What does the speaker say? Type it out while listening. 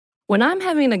When I'm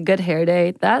having a good hair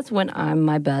day, that's when I'm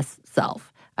my best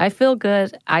self. I feel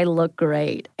good, I look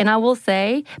great. And I will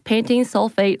say, Pantene's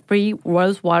sulfate-free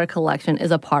rose water collection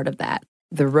is a part of that.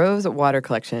 The Rose Water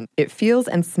Collection. It feels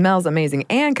and smells amazing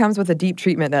and comes with a deep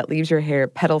treatment that leaves your hair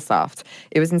petal soft.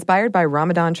 It was inspired by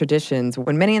Ramadan traditions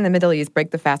when many in the Middle East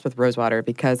break the fast with rose water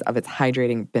because of its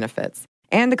hydrating benefits.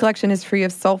 And the collection is free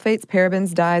of sulfates,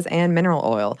 parabens, dyes, and mineral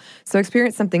oil. So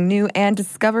experience something new and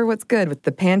discover what's good with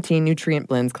the Pantene Nutrient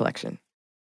Blends collection.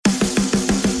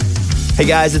 Hey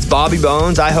guys, it's Bobby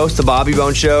Bones. I host the Bobby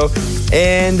Bones Show,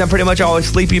 and I'm pretty much always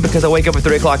sleepy because I wake up at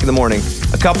 3 o'clock in the morning.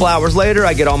 A couple hours later,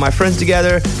 I get all my friends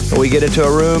together, and we get into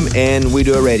a room, and we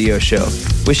do a radio show.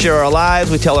 We share our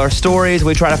lives, we tell our stories,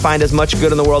 we try to find as much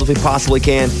good in the world as we possibly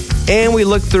can, and we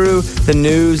look through the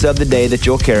news of the day that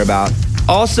you'll care about.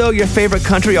 Also, your favorite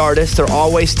country artists are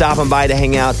always stopping by to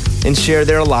hang out and share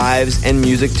their lives and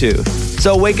music too.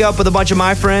 So wake up with a bunch of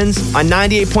my friends on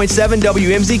 98.7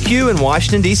 WMZQ in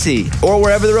Washington, D.C., or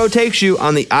wherever the road takes you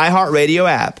on the iHeartRadio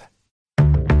app.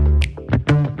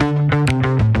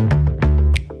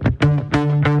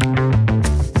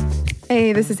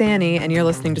 Hey, this is Annie, and you're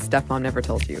listening to Stuff Mom Never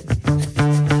Told You.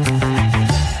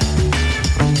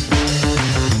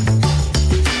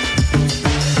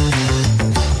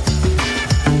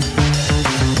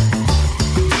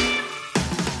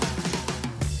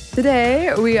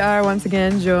 Today, we are once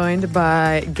again joined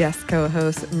by guest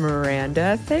co-host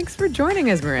Miranda. Thanks for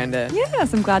joining us, Miranda.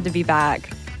 Yes, I'm glad to be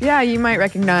back. Yeah, you might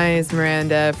recognize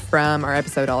Miranda from our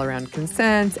episode all around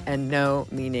consent and no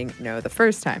meaning no the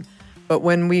first time. But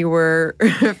when we were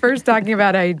first talking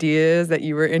about ideas that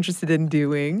you were interested in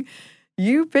doing,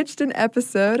 you pitched an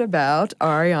episode about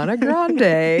Ariana Grande.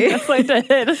 Yes, I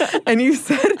did. And you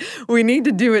said, we need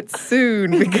to do it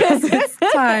soon because it's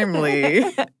timely.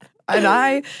 And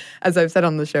I, as I've said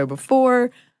on the show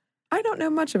before, I don't know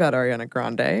much about Ariana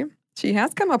Grande. She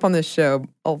has come up on this show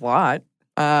a lot.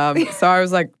 So I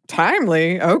was like,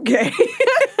 timely? Okay.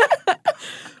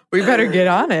 We better get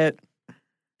on it.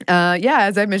 Yeah,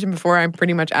 as I mentioned before, I'm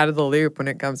pretty much out of the loop when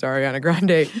it comes to Ariana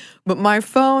Grande. But my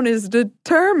phone is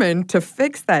determined to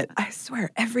fix that. I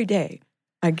swear, every day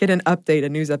I get an update, a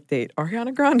news update.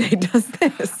 Ariana Grande does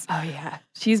this. Oh, yeah.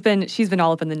 She's been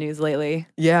all up in the news lately.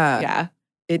 Yeah. Yeah.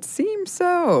 It seems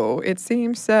so. It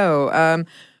seems so.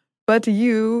 But to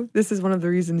you, this is one of the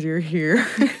reasons you're here,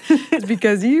 is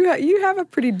because you have a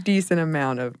pretty decent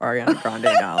amount of Ariana Grande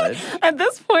knowledge. At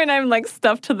this point, I'm like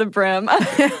stuffed to the brim.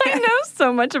 I know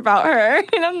so much about her,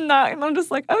 and I'm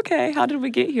just like, okay, how did we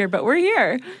get here? But we're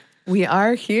here. We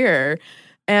are here.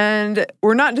 And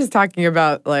we're not just talking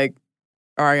about like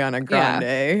Ariana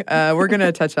Grande. Yeah. We're going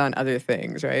to touch on other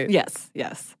things, right?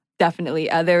 Yes, definitely.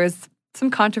 There was some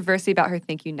controversy about her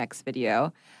Thank You Next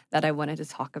video that I wanted to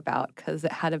talk about because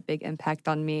it had a big impact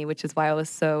on me, which is why I was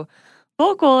so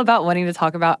vocal about wanting to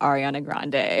talk about Ariana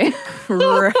Grande.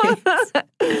 Right.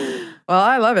 Well,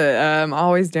 I love it. I'm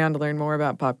always down to learn more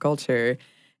about pop culture.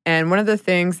 And one of the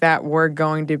things that we're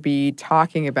going to be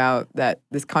talking about, that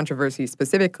this controversy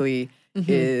specifically,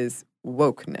 is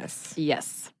wokeness.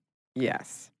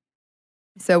 Yes.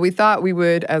 So we thought we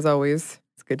would, as always,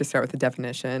 it's good to start with the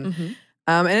definition.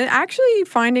 And actually,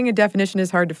 finding a definition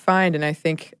is hard to find. And I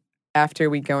think after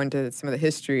we go into some of the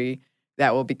history,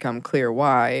 that will become clear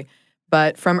why.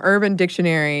 But from Urban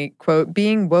Dictionary, quote,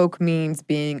 being woke means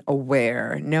being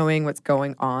aware, knowing what's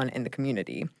going on in the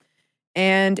community.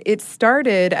 And it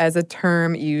started as a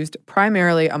term used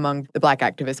primarily among the Black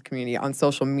activist community on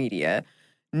social media.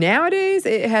 Nowadays,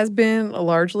 it has been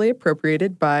largely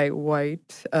appropriated by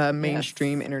white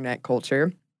mainstream internet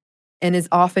culture, and is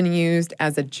often used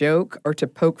as a joke or to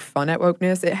poke fun at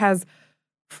wokeness. It has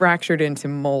fractured into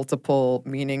multiple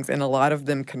meanings, and a lot of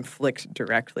them conflict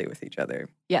directly with each other.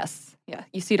 Yes. Yeah.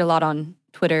 You see it a lot on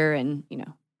Twitter and,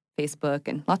 Facebook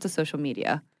and lots of social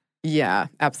media. Yeah,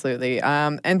 absolutely.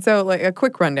 And so, like, a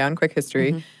quick rundown, quick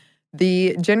history.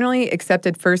 The generally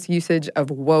accepted first usage of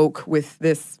woke with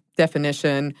this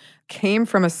definition came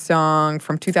from a song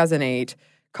from 2008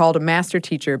 called Master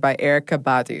Teacher by Erykah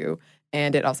Badu.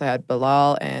 And it also had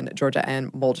Bilal and Georgia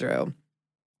Ann Muldrow.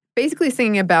 Basically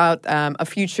singing about a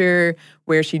future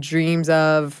where she dreams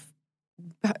of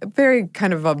very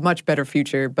kind of a much better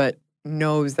future, but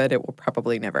knows that it will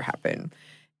probably never happen.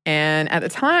 And at the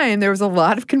time, there was a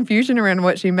lot of confusion around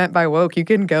what she meant by woke. You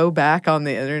can go back on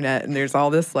the internet and there's all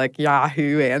this like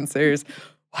Yahoo answers.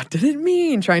 What did it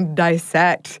mean? Trying to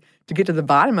dissect to get to the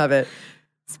bottom of it.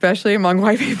 Especially among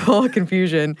white people,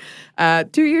 confusion.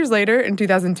 2 years later, in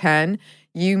 2010,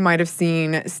 you might have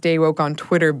seen Stay Woke on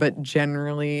Twitter, but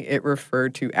generally it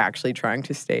referred to actually trying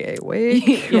to stay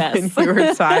awake Yes. when you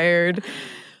were tired.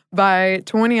 By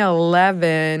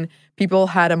 2011, people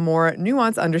had a more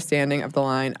nuanced understanding of the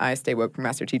line, I stay woke for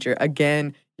master teacher.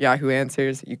 Again, Yahoo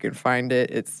Answers, you can find it.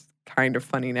 It's kind of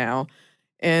funny now.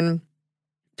 In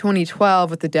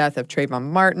 2012, with the death of Trayvon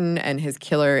Martin and his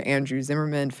killer Andrew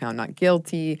Zimmerman found not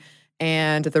guilty,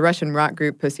 and the Russian rock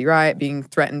group Pussy Riot being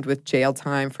threatened with jail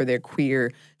time for their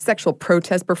queer sexual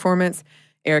protest performance,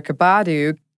 Erykah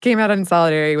Badu came out in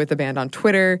solidarity with the band on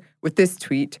Twitter with this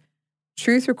tweet,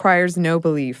 "Truth requires no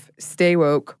belief. Stay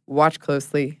woke. Watch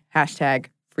closely. Hashtag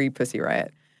free Pussy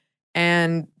Riot."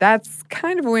 And that's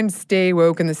kind of when stay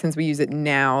woke, in the sense we use it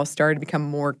now, started to become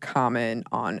more common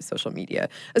on social media,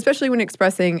 especially when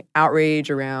expressing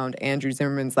outrage around Andrew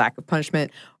Zimmerman's lack of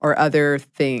punishment or other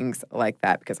things like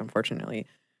that, because unfortunately,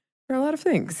 there are a lot of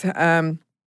things.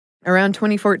 Around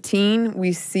 2014,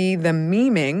 we see the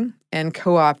memeing and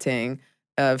co-opting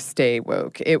of stay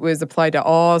woke. It was applied to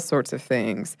all sorts of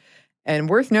things. And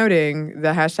worth noting,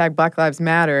 the hashtag Black Lives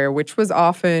Matter, which was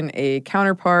often a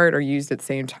counterpart or used at the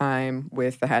same time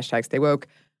with the hashtag Stay Woke,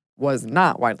 was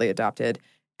not widely adopted.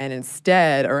 And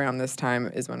instead, around this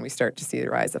time is when we start to see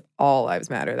the rise of All Lives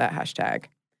Matter, that hashtag.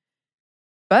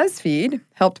 BuzzFeed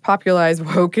helped popularize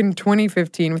woke in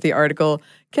 2015 with the article,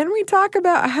 "Can we talk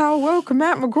about how woke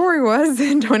Matt McGorry was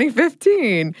in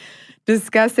 2015?"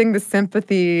 discussing the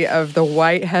sympathy of the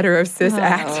white hetero cis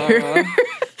actor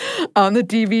on the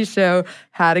TV show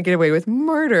How to Get Away with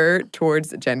Murder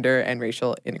towards gender and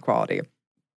racial inequality.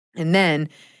 And then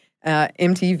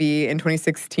MTV in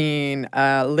 2016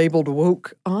 labeled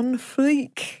woke on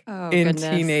fleek in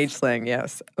teenage slang.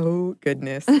 Yes. Oh,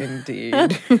 goodness, indeed.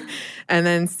 And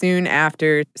then soon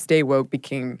after, stay woke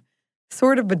became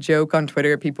sort of a joke on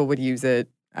Twitter. People would use it,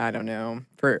 I don't know,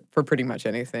 for pretty much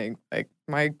anything. Like,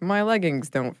 my leggings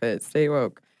don't fit, stay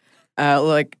woke.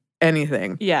 Like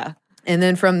anything. Yeah. And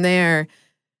then from there,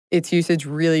 its usage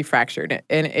really fractured.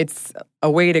 And it's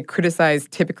a way to criticize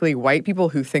typically white people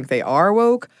who think they are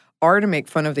woke, or to make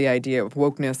fun of the idea of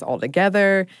wokeness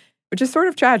altogether, which is sort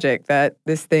of tragic that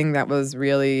this thing that was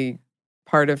really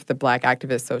part of the Black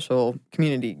activist social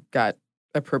community got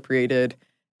appropriated,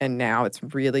 and now it's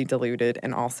really diluted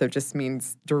and also just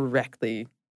means directly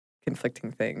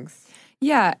conflicting things.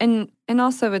 Yeah, and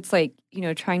also it's like,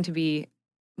 trying to be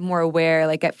more aware.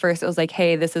 Like at first it was like,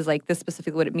 hey, this is like this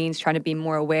specifically what it means, trying to be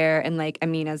more aware. And like, I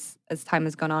mean, as time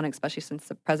has gone on, especially since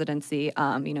the presidency,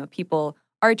 people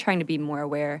are trying to be more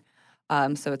aware.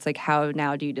 So it's like, how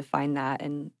now do you define that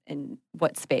and in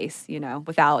what space,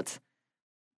 without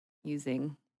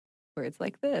using words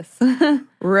like this?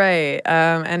 Right.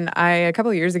 And a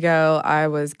couple of years ago, I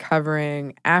was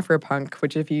covering Afropunk,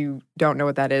 which if you don't know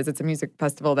what that is, it's a music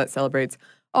festival that celebrates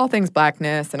all things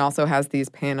Blackness and also has these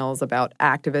panels about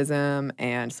activism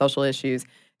and social issues.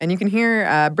 And you can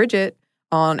hear Bridget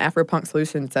on Afropunk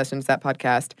Solution Sessions, that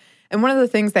podcast. And one of the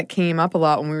things that came up a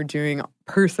lot when we were doing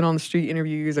person on the street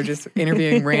interviews or just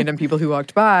interviewing random people who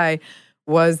walked by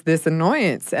was this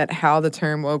annoyance at how the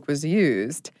term woke was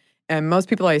used. And most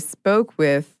people I spoke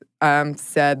with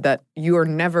said that you are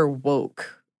never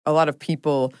woke. A lot of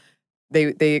people,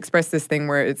 they express this thing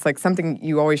where it's like something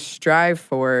you always strive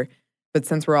for, but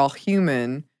since we're all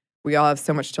human, we all have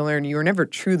so much to learn. You're never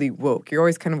truly woke. You're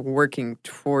always kind of working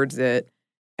towards it.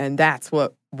 And that's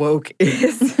what woke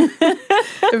is,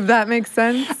 if that makes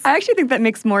sense. I actually think that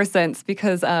makes more sense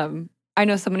because I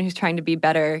know someone who's trying to be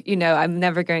better. I'm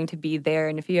never going to be there.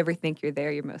 And if you ever think you're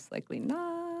there, you're most likely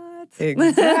not.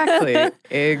 Exactly.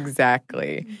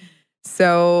 Exactly.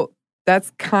 So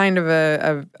that's kind of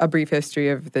a brief history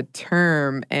of the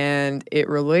term. And it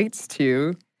relates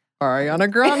to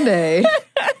Ariana Grande.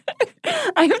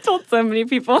 I have told so many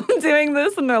people I'm doing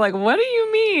this, and they're like, what do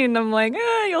you mean? I'm like,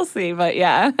 you'll see, but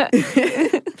yeah. Yeah,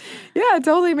 it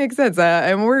totally makes sense.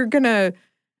 And we're going to,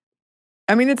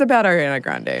 it's about Ariana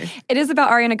Grande. It is about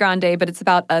Ariana Grande, but it's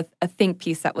about a think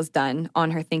piece that was done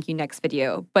on her Thank You Next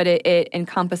video. But it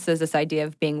encompasses this idea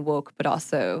of being woke, but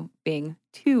also being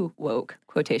too woke,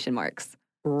 quotation marks.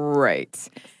 Right.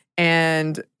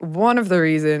 And one of the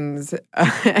reasons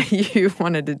you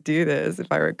wanted to do this, if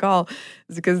I recall,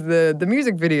 is because the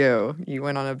music video, you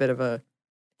went on a bit of a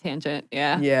tangent.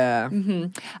 Yeah. Yeah.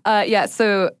 Mm-hmm. Yeah.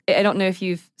 So I don't know if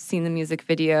you've seen the music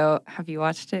video. Have you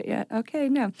watched it yet? Okay.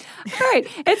 No. All right.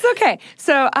 It's okay.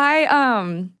 So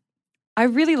I I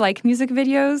really like music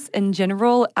videos in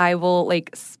general. I will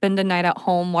like spend a night at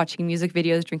home watching music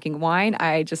videos, drinking wine.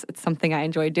 It's something I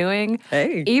enjoy doing.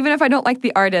 Hey. Even if I don't like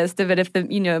the artist, if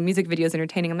the music video is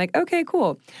entertaining, I'm like, okay,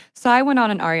 cool. So I went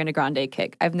on an Ariana Grande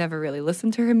kick. I've never really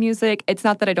listened to her music. It's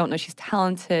not that I don't know she's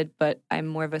talented, but I'm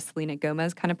more of a Selena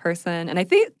Gomez kind of person. And I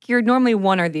think you're normally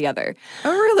one or the other.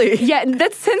 Oh, really? Yeah,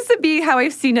 that tends to be how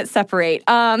I've seen it separate.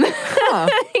 Huh.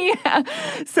 Yeah.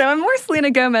 So I'm more Selena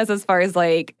Gomez as far as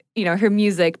like, her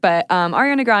music, but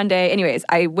Ariana Grande, anyways,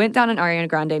 I went down an Ariana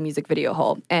Grande music video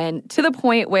hole, and to the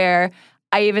point where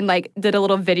I even like did a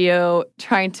little video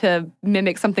trying to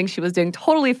mimic something she was doing.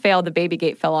 Totally failed. The baby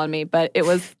gate fell on me, but it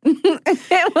was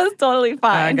it was totally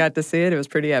fine. I got to see it. It was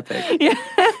pretty epic.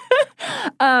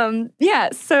 Yeah.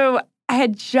 So I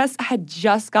had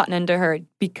just gotten into her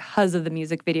because of the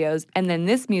music videos, and then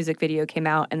this music video came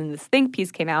out, and then this think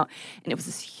piece came out, and it was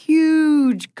this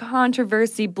huge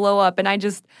controversy blow up, and I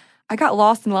got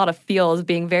lost in a lot of feels,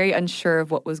 being very unsure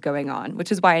of what was going on,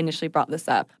 which is why I initially brought this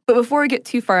up. But before we get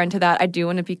too far into that, I do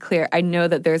want to be clear. I know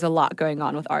that there's a lot going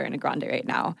on with Ariana Grande right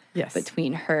now. Yes.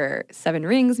 Between her Seven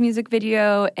Rings music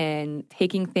video and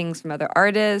taking things from other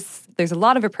artists. There's a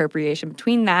lot of appropriation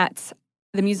between that,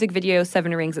 the music video,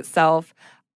 Seven Rings itself,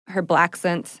 her black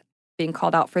scent being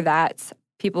called out for that.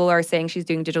 People are saying she's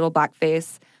doing digital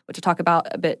blackface, which I'll talk about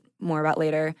a bit more about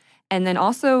later. And then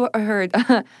also her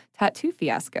tattoo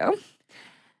fiasco,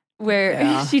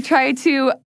 where she tried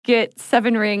to get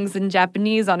 7 rings in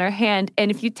Japanese on her hand.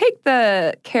 And if you take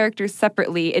the characters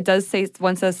separately, it does say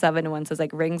one says 7 and one says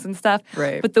like rings and stuff.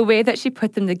 Right. But the way that she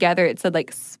put them together, it said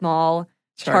like small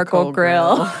charcoal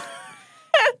grill.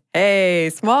 Hey,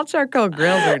 small charcoal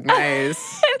grills are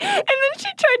nice. And then she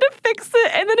tried to fix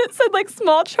it, and then it said like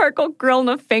small charcoal grill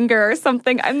and a finger or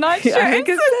something. I'm not sure. I think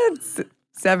it said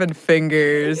 7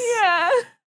 fingers. Yeah.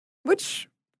 Which,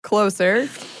 closer.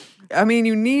 I mean,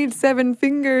 you need 7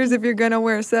 fingers if you're going to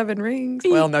wear 7 rings.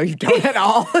 Well, no, you don't at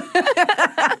all.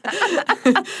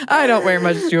 I don't wear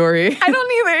much jewelry. I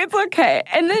don't either. It's okay.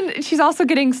 And then she's also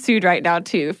getting sued right now,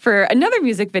 too, for another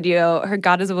music video, her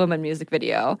God is a Woman music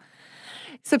video.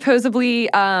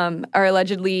 Supposedly, or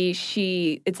allegedly,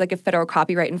 it's like a federal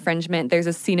copyright infringement. There's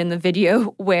a scene in the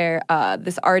video where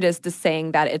this artist is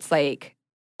saying that it's like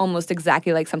almost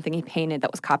exactly like something he painted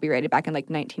that was copyrighted back in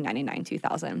like 1999,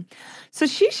 2000. So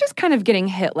she's just kind of getting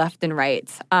hit left and right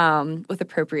with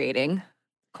appropriating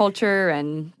culture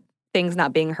and things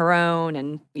not being her own.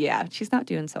 And yeah, she's not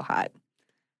doing so hot.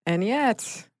 And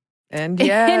yet, she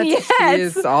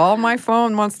is all my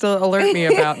phone wants to alert me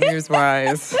about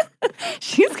Newswise.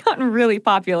 She's gotten really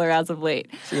popular as of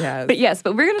late. She has.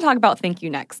 But we're going to talk about Thank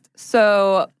You Next.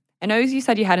 So I know you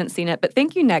said you hadn't seen it, but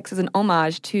Thank You Next is an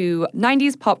homage to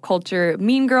 90s pop culture,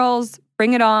 Mean Girls,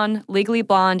 Bring It On, Legally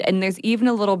Blonde, and there's even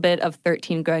a little bit of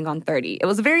 13 going on 30. It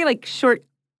was very like short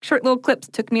little clips.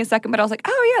 It took me a second, but I was like,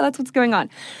 oh yeah, that's what's going on.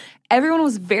 Everyone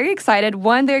was very excited.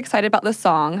 One, they're excited about the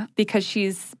song because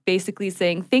she's basically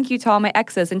saying thank you to all my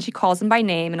exes, and she calls them by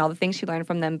name and all the things she learned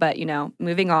from them, but,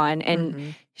 moving on.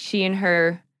 And she and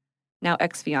her now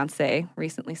ex-fiance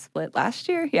recently split last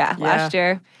year. Yeah, last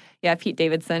year. Yeah, Pete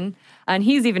Davidson. And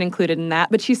he's even included in that.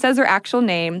 But she says her actual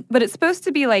name. But it's supposed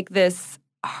to be like this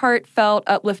heartfelt,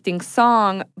 uplifting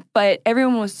song, but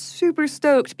everyone was super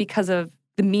stoked because of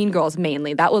the Mean Girls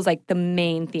mainly. That was like the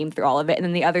main theme through all of it. And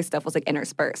then the other stuff was like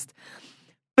interspersed.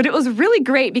 But it was really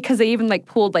great because they even like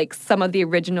pulled like some of the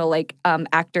original like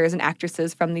actors and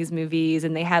actresses from these movies,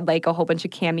 and they had like a whole bunch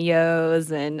of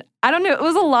cameos, and I don't know, it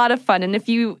was a lot of fun. And if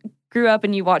you grew up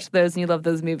and you watched those and you love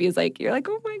those movies, like you're like,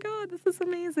 oh my God, this is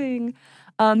amazing.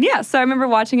 So I remember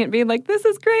watching it and being like, this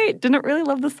is great. Didn't really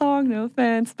love the song, no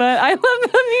offense, but I love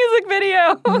the music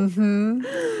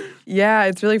video. Yeah,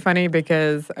 it's really funny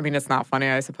because, I mean, it's not funny,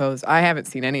 I suppose. I haven't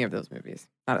seen any of those movies,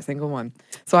 not a single one.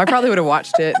 So I probably would have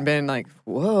watched it and been like,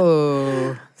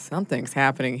 whoa, something's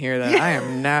happening here that I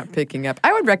am not picking up.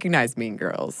 I would recognize Mean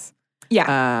Girls.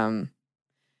 Yeah.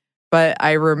 But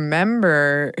I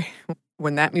remember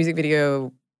when that music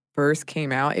video first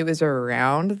came out, it was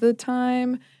around the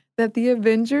time that the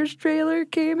Avengers trailer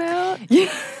came out.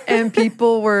 Yeah. And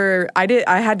people were, I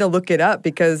had to look it up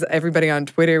because everybody on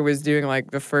Twitter was doing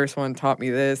like the first one taught me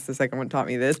this, the second one taught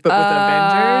me this, but with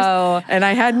Avengers. And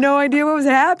I had no idea what was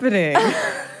happening.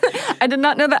 I did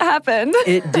not know that happened.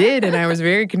 It did, and I was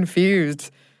very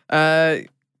confused. But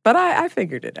I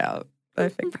figured it out.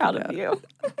 I'm proud of you.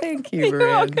 Thank you,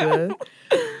 Miranda.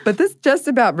 But this just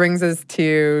about brings us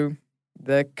to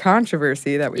the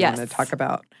controversy that we want to talk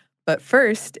about. But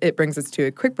first, it brings us to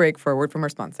a quick break for a word from our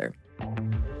sponsor.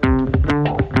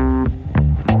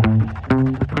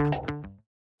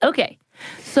 Okay,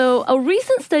 So, a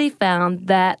recent study found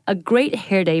that a great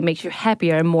hair day makes you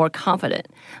happier and more confident.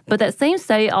 But that same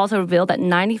study also revealed that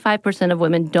 95% of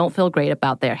women don't feel great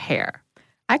about their hair.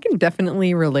 I can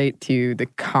definitely relate to the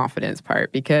confidence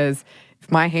part because if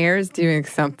my hair is doing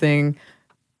something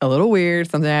a little weird,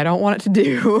 something I don't want it to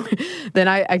do, then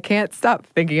I can't stop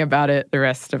thinking about it the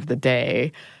rest of the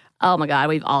day. Oh my God,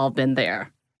 we've all been there.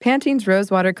 Pantene's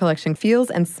Rosewater collection feels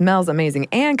and smells amazing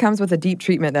and comes with a deep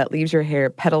treatment that leaves your hair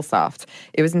petal soft.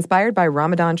 It was inspired by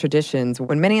Ramadan traditions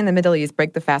when many in the Middle East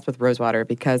break the fast with rosewater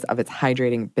because of its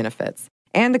hydrating benefits.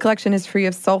 And the collection is free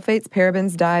of sulfates,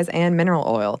 parabens, dyes, and mineral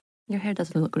oil. Your hair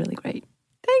does look really great.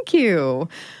 Thank you.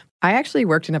 I actually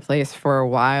worked in a place for a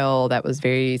while that was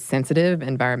very sensitive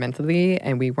environmentally,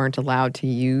 and we weren't allowed to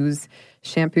use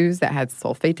shampoos that had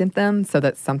sulfate in them. So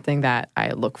that's something that I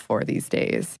look for these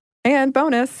days. And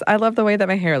bonus, I love the way that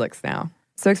my hair looks now.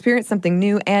 So experience something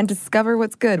new and discover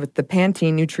what's good with the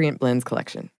Pantene Nutrient Blends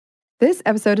collection. This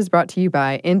episode is brought to you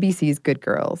by NBC's Good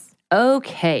Girls.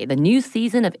 Okay, the new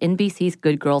season of NBC's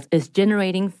Good Girls is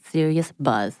generating serious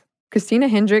buzz. Christina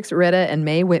Hendricks, Retta, and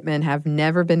Mae Whitman have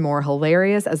never been more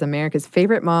hilarious as America's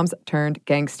favorite moms turned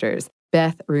gangsters,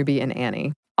 Beth, Ruby, and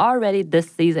Annie. Already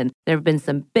this season, there have been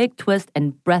some big twists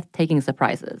and breathtaking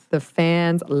surprises. The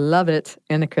fans love it,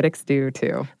 and the critics do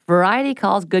too. Variety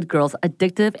calls Good Girls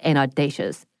addictive and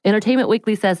audacious. Entertainment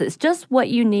Weekly says it's just what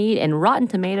you need, and Rotten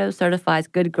Tomatoes certifies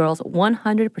Good Girls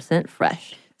 100%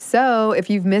 fresh. So if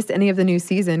you've missed any of the new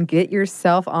season, get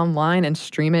yourself online and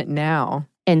stream it now.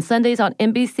 And Sundays on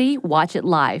NBC, watch it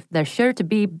live. There's sure to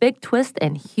be big twists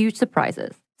and huge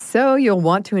surprises. So you'll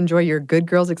want to enjoy your Good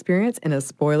Girls experience in a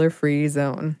spoiler-free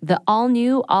zone. The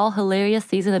all-new, all-hilarious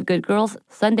season of Good Girls,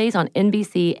 Sundays on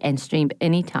NBC, and streamed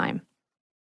anytime.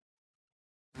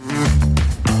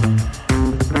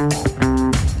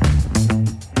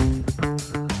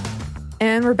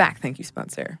 And we're back. Thank you,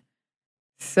 sponsor.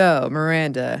 So,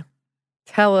 Miranda,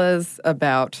 tell us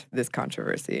about this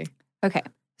controversy. Okay.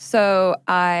 So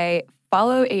I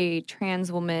follow a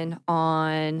trans woman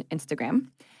on Instagram,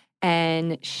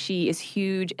 and she is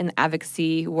huge in the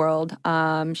advocacy world.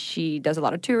 She does a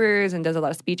lot of tours and does a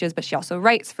lot of speeches, but she also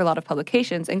writes for a lot of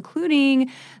publications, including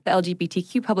the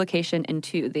LGBTQ publication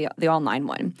Into, the online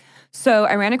one. So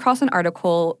I ran across an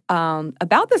article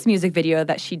about this music video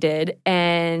that she did,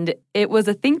 and it was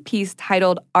a think piece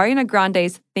titled, Ariana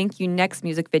Grande's Thank You Next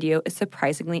music video is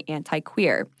surprisingly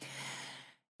anti-queer.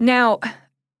 Now,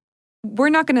 we're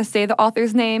not going to say the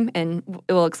author's name, and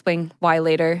we'll explain why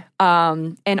later.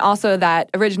 And also that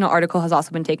original article has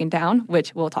also been taken down,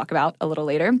 which we'll talk about a little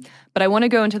later. But I want to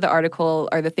go into the article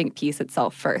or the think piece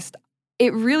itself first.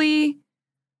 It really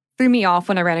threw me off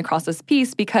when I ran across this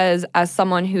piece because as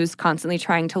someone who's constantly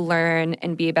trying to learn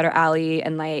and be a better ally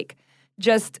and like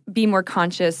just be more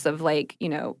conscious of like, you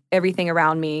know, everything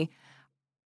around me,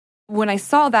 when I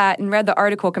saw that and read the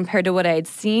article compared to what I had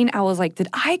seen, I was like, did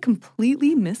I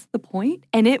completely miss the point?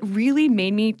 And it really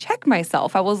made me check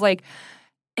myself. I was like,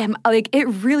 it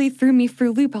really threw me for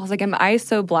a loop. I was like, am I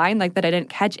so blind like that I didn't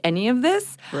catch any of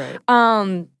this? Right.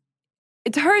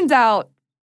 It turns out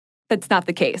that's not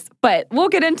the case. But we'll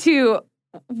get into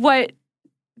what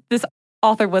this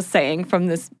author was saying from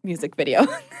this music video.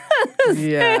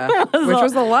 Yeah, which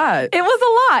was a lot. It was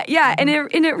a lot, yeah. And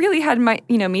it really had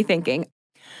me thinking.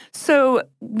 So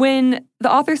when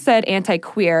the author said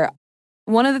anti-queer,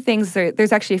 one of the things,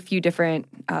 there's actually a few different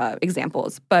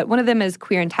examples, but one of them is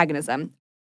queer antagonism.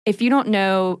 If you don't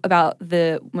know about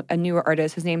a newer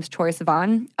artist, his name's Troye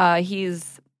Sivan.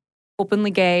 He's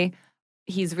openly gay.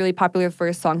 He's really popular for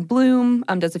his song Bloom,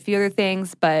 does a few other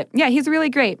things, but yeah, he's really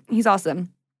great. He's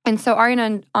awesome. And so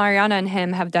Ariana and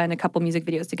him have done a couple music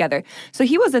videos together. So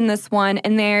he was in this one,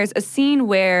 and there's a scene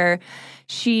where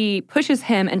she pushes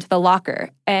him into the locker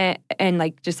and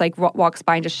walks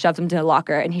by and just shoves him to the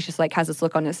locker, and he's just like has this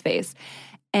look on his face.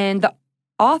 And the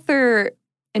author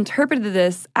interpreted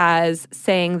this as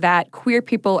saying that queer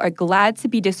people are glad to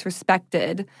be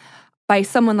disrespected by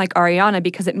someone like Ariana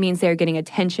because it means they're getting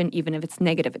attention even if it's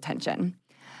negative attention.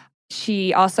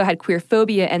 She also had queer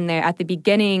phobia in there. At the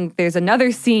beginning, there's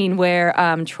another scene where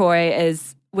Troy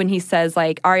is, when he says,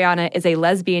 like, Ariana is a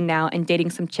lesbian now and dating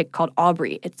some chick called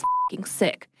Aubrey. It's fucking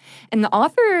sick. And the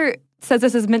author says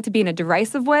this is meant to be in a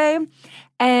derisive way.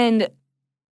 And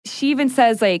she even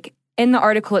says, like, in the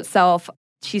article itself,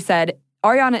 she said,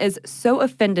 Ariana is so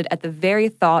offended at the very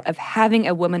thought of having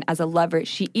a woman as a lover,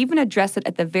 she even addressed it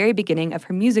at the very beginning of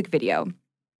her music video.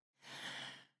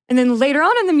 And then later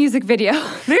on in the music video,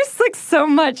 there's like so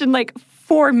much and like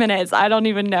 4 minutes. I don't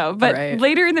even know. But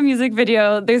later in the music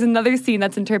video, there's another scene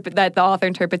that the author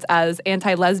interprets as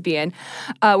anti-lesbian,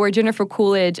 where Jennifer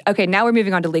Coolidge. Okay, now we're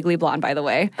moving on to Legally Blonde, by the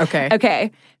way.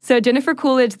 Okay. So Jennifer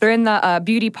Coolidge, they're in the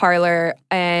beauty parlor,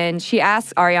 and she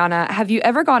asks Ariana, "Have you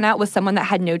ever gone out with someone that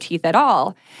had no teeth at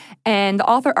all?" And the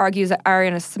author argues that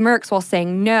Ariana smirks while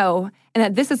saying no, and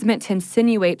that this is meant to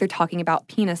insinuate they're talking about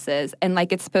penises, and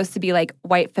like it's supposed to be like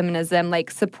white feminism,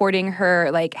 like supporting her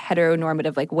like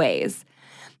heteronormative like ways.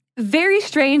 Very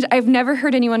strange. I've never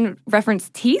heard anyone reference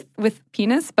teeth with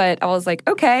penis, but I was like,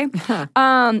 okay.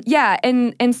 Yeah,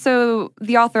 and so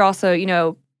the author also,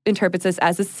 interprets this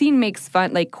as the scene makes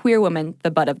fun, like queer women,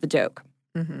 the butt of the joke.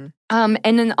 And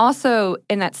then also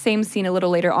in that same scene a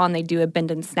little later on, they do a bend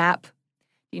and snap.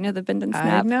 Do you know the bend and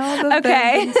snap? I know the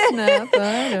bend and snap.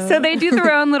 I know. So they do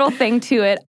their own little thing to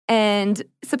it. And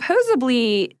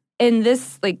supposedly in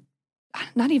this, like,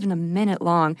 not even a minute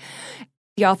long,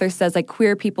 the author says, like,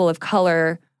 queer people of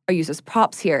color are used as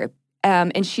props here.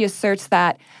 And she asserts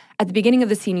that at the beginning of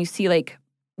the scene, you see, like,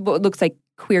 what looks like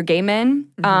queer gay men.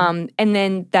 And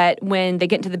then that when they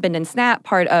get into the bend and snap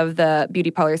part of the beauty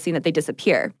parlor scene, that they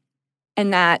disappear.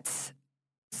 And that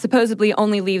supposedly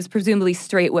only leaves presumably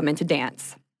straight women to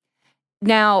dance.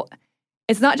 Now,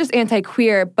 it's not just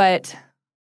anti-queer, but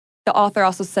the author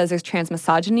also says there's trans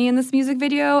misogyny in this music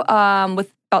video.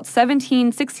 With about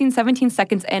 16, 17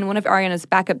 seconds in, one of Ariana's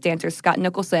backup dancers, Scott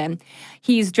Nicholson,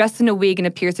 he's dressed in a wig and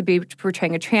appears to be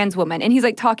portraying a trans woman. And he's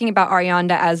like talking about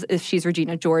Ariana as if she's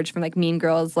Regina George from like Mean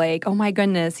Girls, like, oh my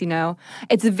goodness,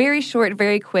 It's very short,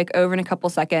 very quick, over in a couple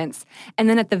seconds. And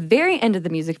then at the very end of the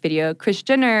music video, Kris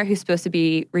Jenner, who's supposed to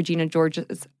be Regina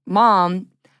George's mom,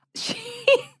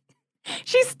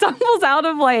 she stumbles out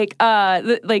of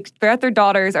they're at their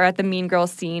daughters are at the Mean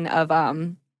Girls scene of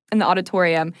in the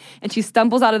auditorium, and she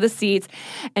stumbles out of the seats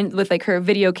and with like her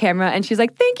video camera, and she's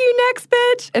like, "Thank you, next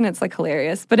bitch," and it's like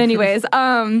hilarious. But anyways,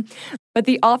 but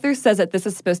the author says that this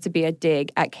is supposed to be a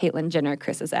dig at Caitlyn Jenner,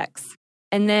 Chris's ex.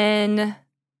 And then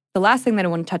the last thing that I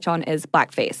want to touch on is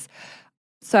blackface.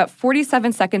 So at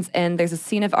 47 seconds in, there's a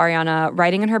scene of Ariana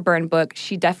writing in her burn book.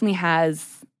 She definitely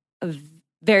has a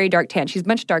very dark tan. She's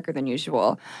much darker than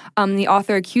usual. The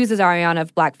author accuses Ariana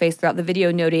of blackface throughout the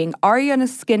video, noting,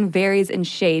 "Ariana's skin varies in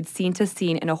shade scene to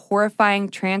scene in a horrifying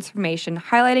transformation,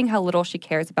 highlighting how little she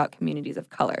cares about communities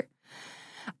of color."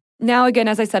 Now, again,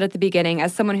 as I said at the beginning,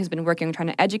 as someone who's been working, trying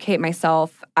to educate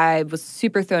myself, I was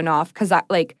super thrown off because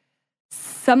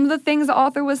some of the things the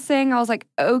author was saying, I was like,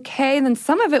 okay. And then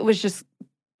some of it was just,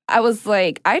 I was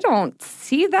like, I don't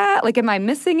see that. Like, am I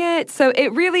missing it? So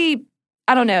it really,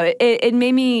 I don't know. It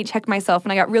made me check myself,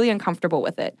 and I got really uncomfortable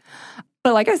with it.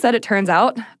 But like I said, it turns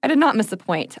out I did not miss a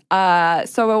point.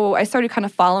 So I started kind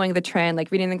of following the trend, like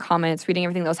reading the comments, reading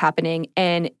everything that was happening,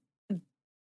 and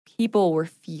people were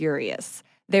furious.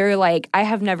 They were like, I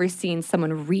have never seen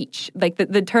someone reach, like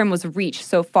the term was reach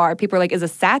so far. People were like, is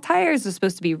this satire? Is this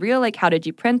supposed to be real? Like, how did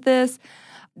you print this?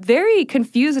 Very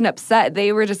confused and upset.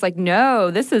 They were just like,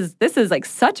 no, this is like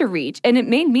such a reach. And it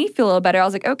made me feel a little better. I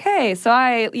was like, okay, so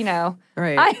I am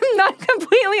not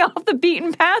completely off the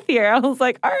beaten path here. I was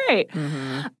like, all right.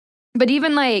 But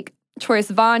even like Troye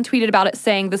Sivan tweeted about it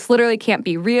saying, this literally can't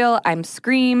be real. I'm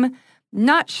Scream.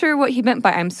 Not sure what he meant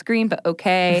by I'm Scream, but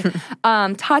okay.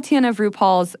 Tatiana of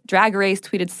RuPaul's Drag Race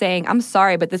tweeted saying, I'm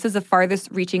sorry, but this is the farthest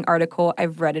reaching article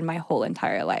I've read in my whole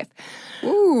entire life.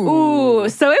 Ooh.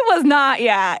 So it was not,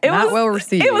 well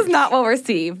received. It was not well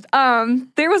received.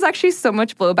 There was actually so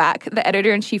much blowback. The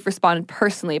editor-in-chief responded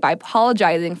personally by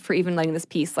apologizing for even letting this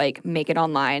piece, like, make it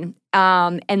online.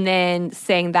 And then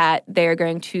saying that they're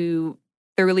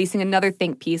releasing another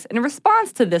think piece in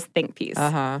response to this think piece.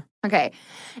 Okay.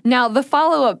 Now, the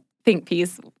follow-up think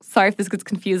piece, sorry if this gets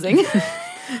confusing.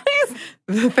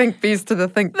 The think piece to the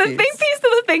think piece. The think piece to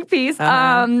the think piece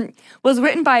was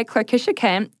written by Clarkisha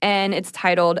Kent, and it's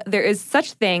titled, There Is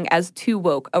Such Thing as Too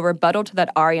Woke, a rebuttal to that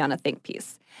Ariana think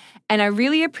piece. And I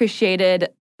really appreciated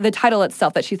the title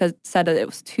itself, that she said that it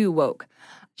was too woke.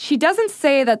 She doesn't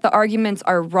say that the arguments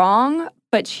are wrong,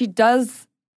 but she does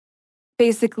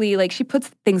basically, like, she puts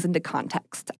things into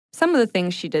context. Some of the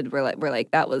things she did were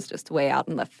like that was just way out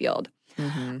in left field.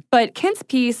 But Kent's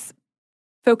piece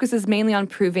focuses mainly on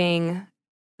proving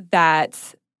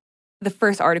that the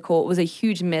first article was a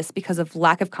huge miss because of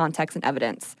lack of context and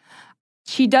evidence.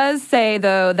 She does say,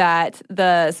 though, that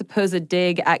the supposed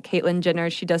dig at Caitlyn Jenner,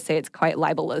 she does say it's quite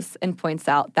libelous and points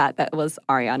out that that was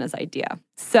Ariana's idea.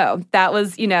 So that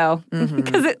was,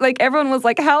 because everyone was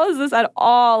like, how is this at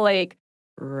all, like,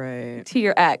 right, to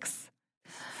your ex?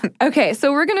 Okay,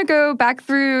 so we're going to go back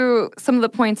through some of the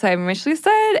points I initially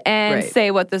said and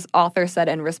say what this author said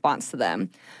in response to them.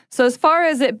 So as far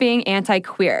as it being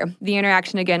anti-queer, the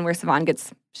interaction again where Savon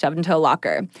gets shoved into a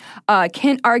locker,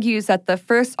 Kent argues that the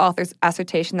first author's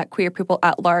assertion that queer people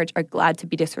at large are glad to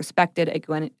be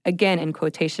disrespected, again in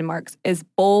quotation marks, is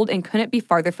bold and couldn't be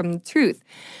farther from the truth.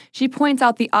 She points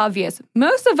out the obvious.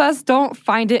 Most of us don't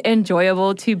find it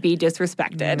enjoyable to be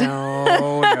disrespected. No.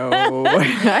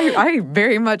 I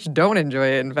very much don't enjoy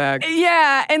it, in fact.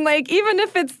 Yeah, and like even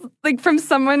if it's like from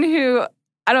someone who,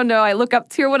 I don't know, I look up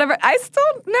to or whatever, I still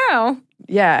know.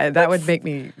 Yeah, that would make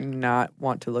me not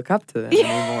want to look up to them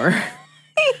anymore.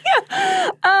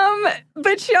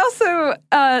 But she also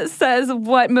says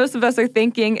what most of us are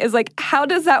thinking is like, how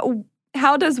does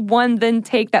one then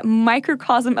take that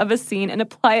microcosm of a scene and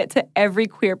apply it to every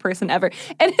queer person ever?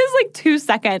 And it's like 2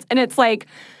 seconds, and it's like,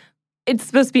 it's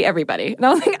supposed to be everybody. And I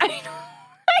was like, I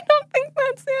don't think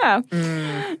that's, yeah.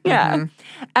 Mm-hmm.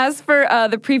 As for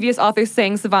the previous author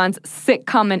saying Savon's sick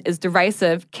comment is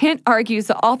derisive, Kent argues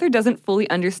the author doesn't fully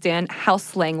understand how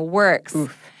slang works.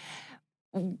 Oof.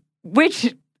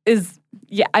 Which is,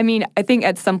 yeah, I mean, I think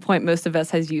at some point most of us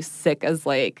has used sick as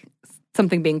like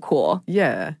something being cool.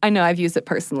 Yeah. I know I've used it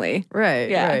personally.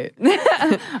 Right.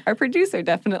 Our producer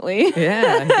definitely.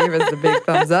 Yeah, he gave us a big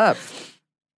thumbs up.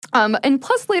 And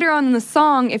plus later on in the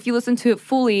song, if you listen to it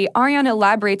fully, Ariana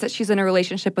elaborates that she's in a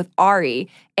relationship with Ari,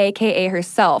 a.k.a.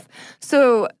 herself.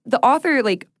 So the author,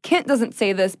 like, Kent doesn't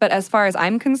say this, but as far as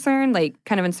I'm concerned, like,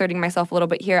 kind of inserting myself a little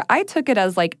bit here, I took it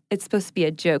as, like, it's supposed to be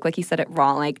a joke. Like, he said it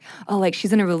wrong. Like, oh, like,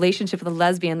 she's in a relationship with a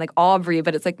lesbian, like Aubrey,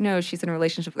 but it's like, no, she's in a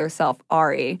relationship with herself,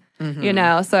 Ari, you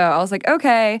know? So I was like,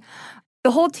 okay. The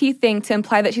whole teeth thing to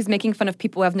imply that she's making fun of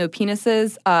people who have no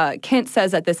penises, Kent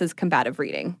says that this is combative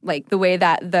reading. Like, the way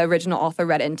that the original author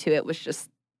read into it was just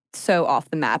so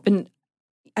off the map. And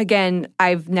again,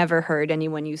 I've never heard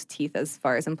anyone use teeth as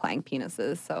far as implying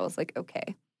penises. So I was like,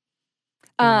 okay.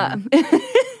 That's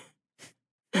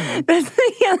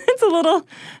a little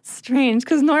strange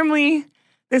because normally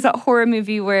there's that horror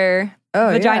movie where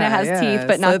vagina has teeth,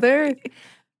 but Slither? not.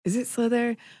 Is it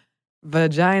Slither?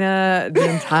 Vagina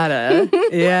dentata.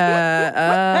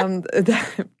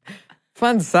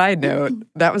 Fun side note,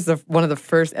 that was one of the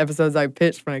first episodes I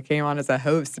pitched when I came on as a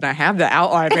host, and I have the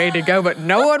outline ready to go, but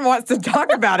no one wants to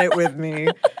talk about it with me.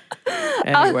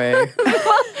 Anyway. Well,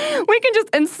 we can just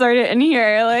insert it in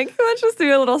here. Like, let's just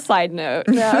do a little side note.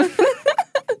 Yeah.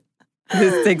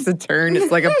 This takes a turn.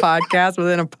 It's like a podcast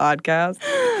within a podcast.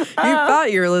 You thought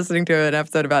you were listening to an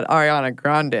episode about Ariana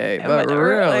Grande, but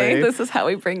really. This is how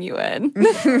we bring you in.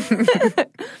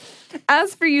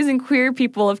 As for using queer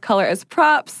people of color as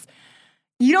props,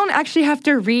 you don't actually have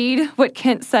to read what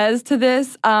Kent says to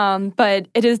this, but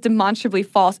it is demonstrably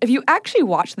false. If you actually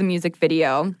watch the music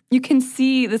video, you can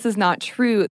see this is not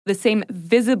true. The same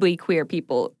visibly queer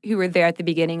people who were there at the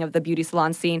beginning of the beauty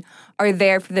salon scene are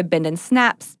there for the bend and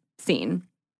snaps scene.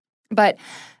 But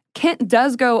Kent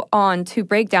does go on to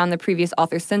break down the previous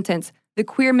author's sentence. The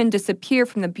queer men disappear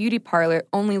from the beauty parlor,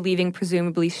 only leaving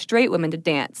presumably straight women to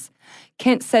dance.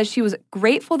 Kent says she was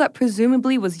grateful that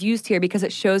presumably was used here because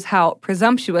it shows how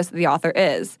presumptuous the author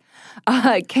is.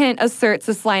 Kent asserts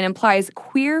this line implies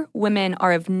queer women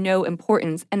are of no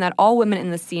importance and that all women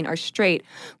in the scene are straight,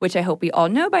 which I hope we all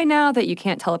know by now that you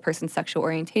can't tell a person's sexual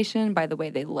orientation by the way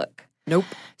they look. Nope.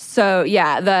 So,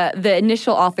 yeah, the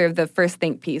initial author of the first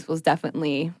think piece was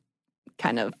definitely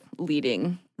kind of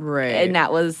leading. Right. And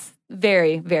that was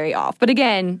very, very off. But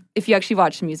again, if you actually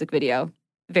watch the music video,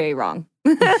 very wrong.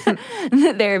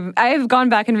 I've gone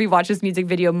back and rewatched this music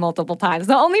video multiple times,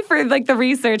 not only for like the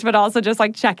research, but also just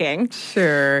like checking.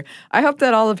 Sure. I hope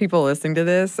that all the people listening to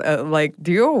this,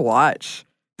 do a watch.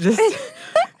 Just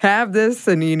have this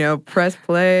and, press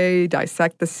play,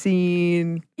 dissect the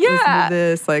scene, listen to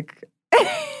this. Like,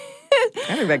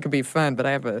 I think that could be fun, but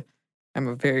I'm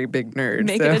a very big nerd.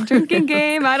 Make it a drinking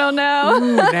game. I don't know.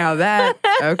 Ooh, now that,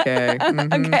 okay.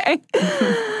 Mm-hmm. Okay.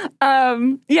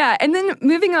 Yeah, and then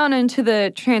moving on into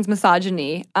the trans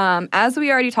misogyny. As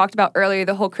we already talked about earlier,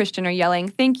 the whole Christian are yelling,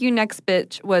 "Thank you, next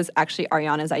bitch," was actually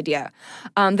Ariana's idea.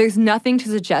 There's nothing to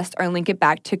suggest or link it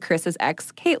back to Chris's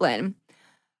ex, Caitlyn.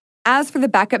 As for the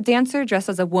backup dancer dressed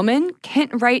as a woman,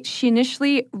 Kent writes she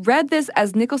initially read this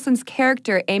as Nicholson's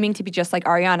character aiming to be just like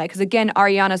Ariana. Because again,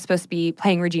 Ariana's supposed to be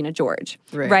playing Regina George,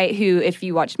 right? Who, if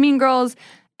you watch Mean Girls,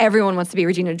 everyone wants to be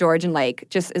Regina George and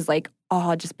just is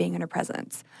just being in her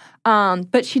presence.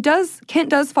 But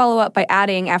Kent does follow up by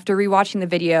adding, after rewatching the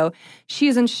video, she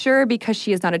is unsure because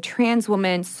she is not a trans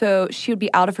woman, so she would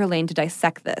be out of her lane to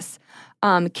dissect this.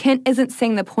 Kent isn't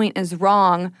saying the point is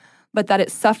wrong, but that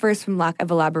it suffers from lack of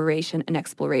elaboration and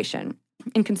exploration.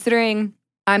 And considering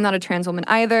I'm not a trans woman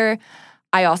either,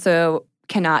 I also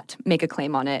cannot make a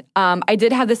claim on it. I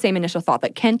did have the same initial thought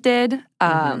that Kent did,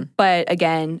 but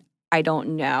again, I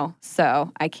don't know,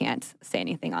 so I can't say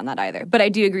anything on that either. But I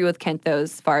do agree with Kent, though,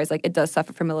 as far as like it does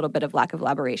suffer from a little bit of lack of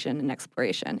elaboration and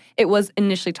exploration. It was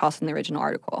initially tossed in the original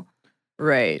article.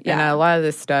 Right. Yeah. And a lot of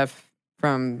this stuff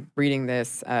from reading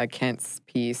this, Kent's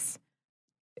piece,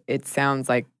 it sounds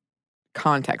like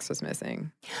context was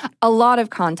missing. A lot of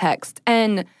context.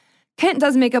 And Kent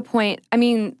does make a point. I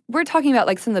mean, we're talking about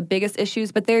like some of the biggest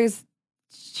issues, but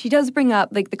she does bring up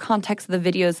like the context of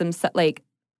the videos themselves, like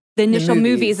the initial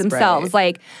movies themselves, right.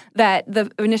 like that the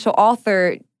initial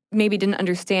author maybe didn't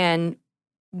understand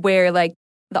where like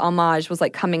the homage was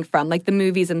like coming from, like the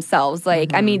movies themselves.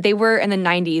 Like, I mean, they were in the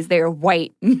 90s, they were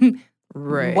white,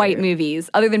 Right. white movies.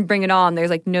 Other than Bring It On, there's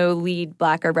like no lead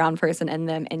black or brown person in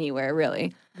them anywhere,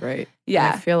 really. Right. Yeah.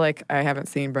 And I feel like I haven't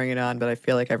seen Bring It On, but I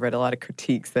feel like I've read a lot of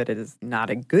critiques that it is not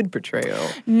a good portrayal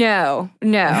No.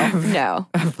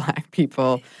 of Black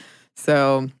people.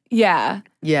 So, Yeah.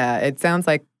 yeah, it sounds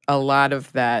like a lot of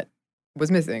that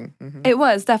was missing. It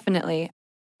was, definitely.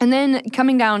 And then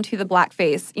coming down to the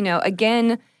blackface,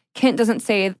 again, Kent doesn't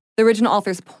say the original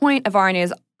author's point of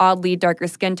Ariana's oddly darker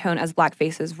skin tone as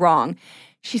blackface is wrong.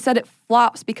 She said it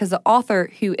flops because the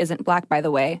author, who isn't black, by the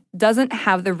way, doesn't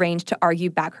have the range to argue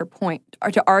back her point,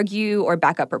 or to argue or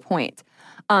back up her point.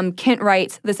 Kent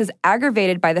writes, this is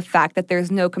aggravated by the fact that there's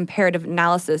no comparative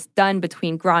analysis done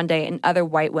between Grande and other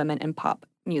white women in pop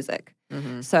music.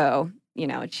 So,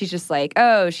 she's just like,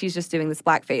 oh, she's just doing this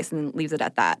blackface and then leaves it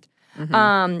at that.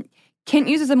 Kent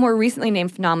uses a more recently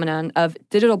named phenomenon of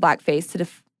digital blackface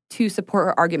to support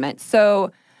her argument.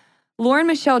 So Lauren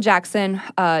Michelle Jackson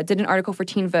did an article for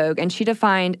Teen Vogue, and she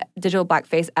defined digital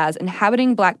blackface as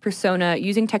inhabiting black persona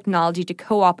using technology to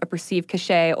co-opt a perceived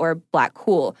cachet or black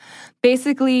cool.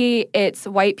 Basically, it's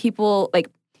white people like,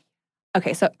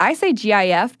 okay, so I say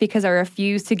GIF because I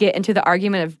refuse to get into the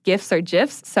argument of GIFs or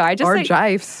GIFs. So I just Or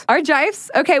say GIFs. Or GIFs.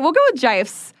 Okay, we'll go with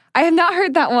GIFs. I have not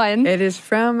heard that one. It is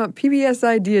from PBS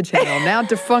Idea Channel, now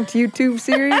defunct YouTube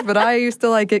series, but I used to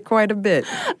like it quite a bit.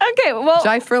 Okay, well,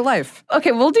 Jive for life.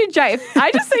 okay, we'll do GIF.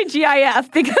 I just say GIF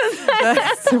because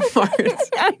That's smart.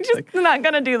 I'm just not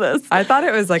gonna do this. I thought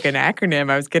it was like an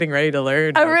acronym. I was getting ready to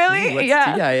learn. Oh, really? What's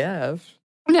Yeah. GIF?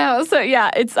 No, so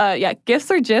yeah, it's GIFs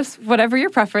or GIFs, whatever your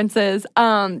preference is.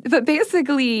 But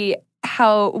basically,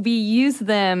 how we use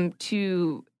them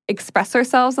to express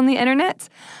ourselves on the internet,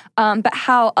 but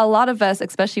how a lot of us,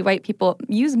 especially white people,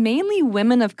 use mainly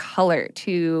women of color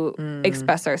to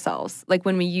express ourselves, like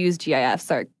when we use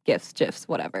GIFs or GIFs, GIFs,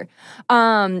 whatever.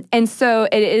 And so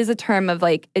it is a term of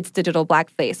like, it's digital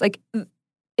blackface. Like,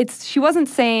 she wasn't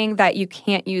saying that you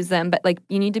can't use them, but like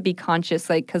you need to be conscious,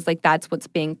 like, because like that's what's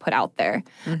being put out there,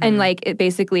 and like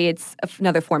it's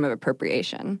another form of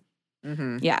appropriation.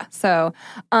 Yeah. So,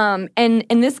 and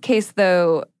in this case,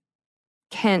 though,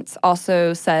 Kent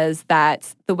also says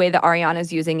that the way that Ariana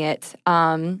is using it,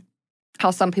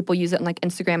 how some people use it in like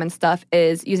Instagram and stuff,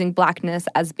 is using blackness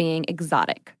as being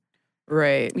exotic.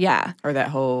 Right. Yeah. Or that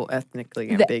whole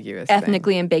ethnically ambiguous thing.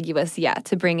 Ethnically ambiguous, yeah,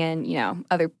 to bring in,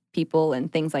 other people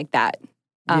and things like that.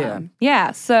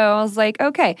 Yeah. So I was like,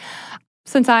 okay,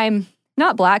 since I'm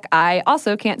not black, I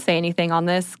also can't say anything on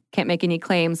this, can't make any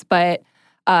claims, but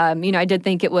I did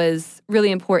think it was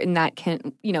really important that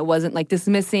Kent, wasn't like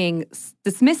dismissing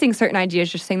certain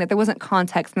ideas, just saying that there wasn't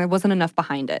context and there wasn't enough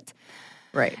behind it.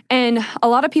 Right. And a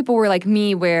lot of people were like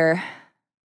me, where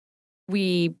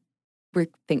we were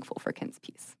thankful for Kent's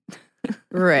piece.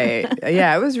 Right.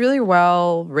 Yeah, it was really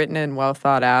well written and well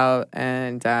thought out.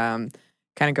 And kind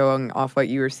of going off what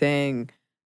you were saying,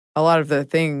 a lot of the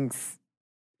things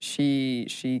she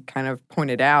kind of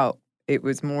pointed out, it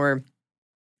was more,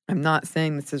 I'm not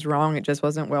saying this is wrong, it just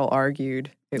wasn't well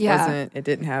argued. It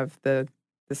didn't have the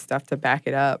stuff to back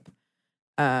it up,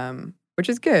 which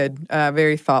is good,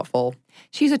 very thoughtful.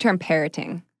 She used the term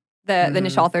parroting. The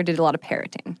initial author did a lot of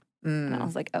parroting. And I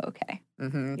was like, oh, okay.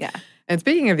 Yeah. And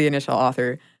speaking of the initial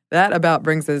author, that about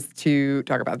brings us to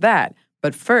talk about that.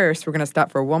 But first, we're going to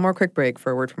stop for one more quick break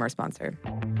for a word from our sponsor.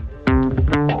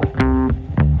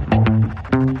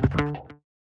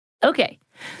 Okay,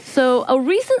 so a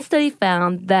recent study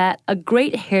found that a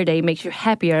great hair day makes you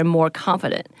happier and more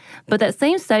confident. But that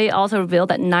same study also revealed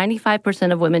that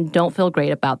 95% of women don't feel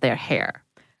great about their hair.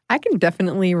 I can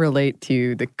definitely relate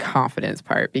to the confidence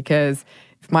part, because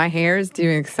if my hair is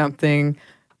doing something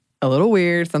a little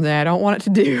weird, something I don't want it to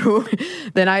do,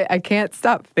 then I can't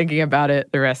stop thinking about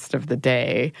it the rest of the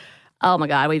day. Oh my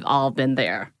God, we've all been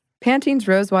there. Pantene's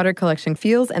Rosewater collection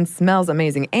feels and smells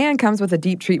amazing and comes with a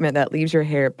deep treatment that leaves your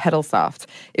hair petal soft.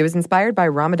 It was inspired by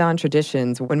Ramadan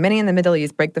traditions when many in the Middle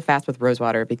East break the fast with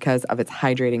rosewater because of its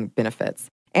hydrating benefits.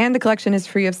 And the collection is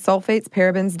free of sulfates,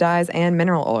 parabens, dyes, and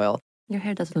mineral oil. Your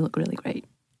hair does look really great.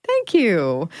 Thank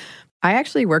you. I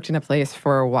actually worked in a place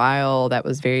for a while that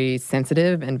was very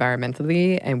sensitive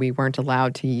environmentally, and we weren't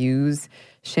allowed to use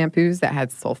shampoos that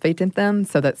had sulfate in them,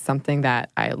 so that's something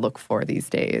that I look for these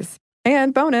days.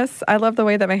 And bonus, I love the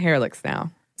way that my hair looks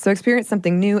now. So experience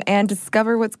something new and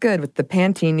discover what's good with the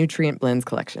Pantene Nutrient Blends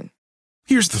collection.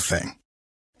 Here's the thing.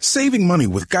 Saving money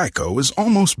with Geico is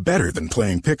almost better than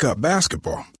playing pickup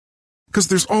basketball. Because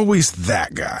there's always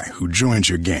that guy who joins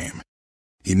your game.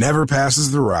 He never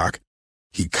passes the rock,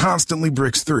 he constantly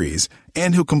bricks threes,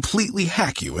 and he'll completely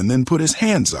hack you and then put his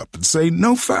hands up and say,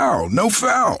 "No foul, no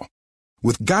foul."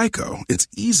 With Geico, it's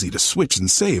easy to switch and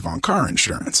save on car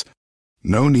insurance.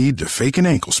 No need to fake an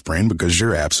ankle sprain because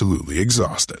you're absolutely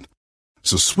exhausted.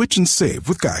 So switch and save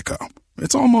with Geico.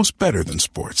 It's almost better than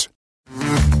sports.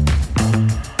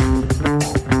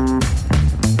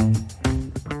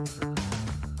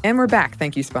 And we're back.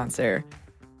 Thank you, sponsor.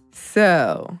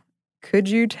 So, could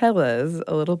you tell us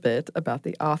a little bit about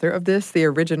the author of this, the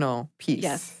original piece?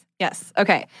 Yes.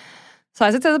 Okay. So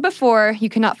as I said before, you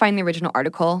cannot find the original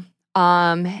article.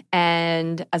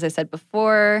 And as I said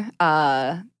before,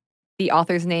 the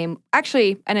author's name,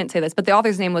 actually, I didn't say this, but the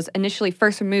author's name was initially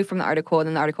first removed from the article, and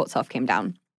then the article itself came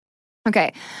down.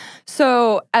 Okay.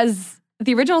 So as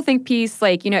the original think piece,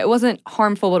 it wasn't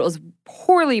harmful, but it was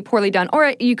poorly done.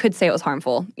 Or you could say it was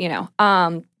harmful,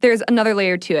 There's another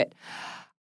layer to it.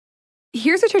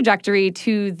 Here's a trajectory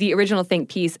to the original think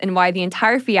piece and why the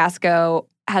entire fiasco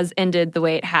has ended the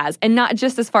way it has. And not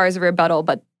just as far as a rebuttal,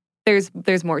 but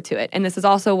there's more to it. And this is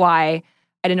also why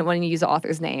I didn't want to use the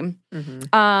author's name.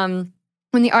 Mm-hmm.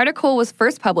 When the article was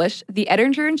first published, the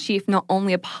editor-in-chief not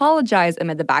only apologized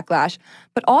amid the backlash,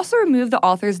 but also removed the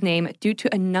author's name due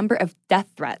to a number of death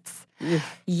threats.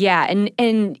 Yeah,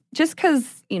 and just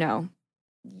because,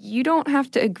 you don't have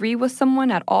to agree with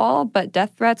someone at all, but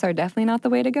death threats are definitely not the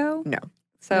way to go. No.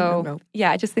 So, No.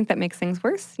 Yeah, I just think that makes things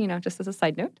worse, just as a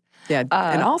side note. Yeah,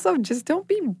 and also just don't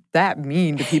be that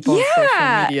mean to people on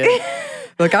social media.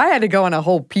 Look, I had to go on a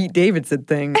whole Pete Davidson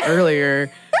thing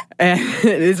earlier, and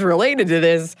it is related to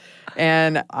this.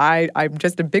 And I'm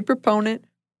just a big proponent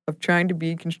of trying to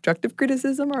be constructive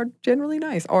criticism are generally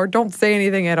nice, or don't say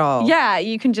anything at all. Yeah,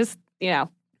 you can just,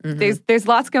 mm-hmm. There's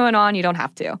lots going on. You don't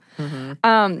have to.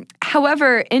 Mm-hmm.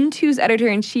 However, N2's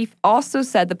editor-in-chief also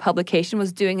said the publication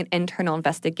was doing an internal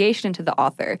investigation into the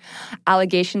author.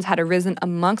 Allegations had arisen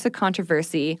amongst a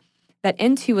controversy that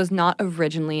N2 was not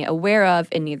originally aware of,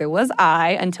 and neither was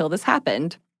I until this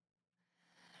happened.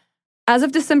 As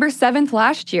of December 7th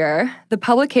last year, the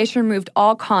publication removed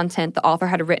all content the author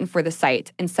had written for the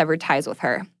site and severed ties with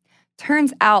her.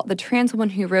 Turns out the trans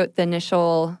woman who wrote the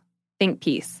initial think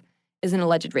piece is an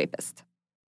alleged rapist.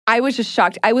 I was just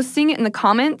shocked. I was seeing it in the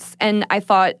comments, and I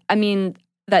thought,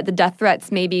 that the death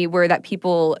threats maybe were that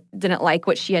people didn't like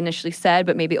what she initially said,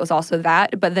 but maybe it was also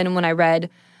that. But then when I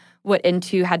read what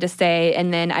N2 had to say,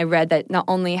 and then I read that not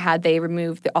only had they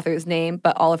removed the author's name,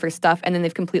 but all of her stuff, and then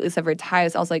they've completely severed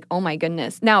ties, I was like, oh my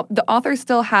goodness. Now, the author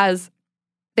still has,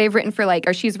 she's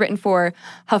written for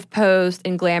HuffPost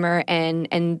and Glamour,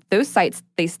 and those sites,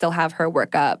 they still have her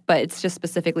work up, but it's just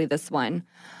specifically this one.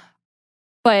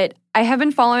 But I have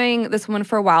been following this woman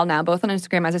for a while now, both on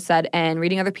Instagram, as I said, and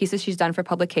reading other pieces she's done for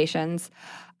publications.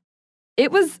 I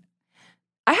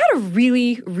had a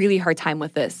really, really hard time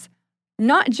with this.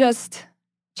 Not just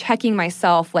checking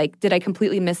myself, did I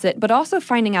completely miss it, but also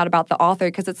finding out about the author,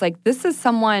 because it's this is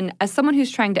someone, as someone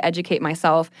who's trying to educate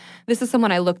myself, this is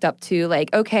someone I looked up to,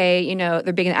 okay,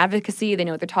 they're big in advocacy, they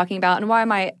know what they're talking about, and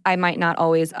why I might not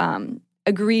always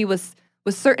agree with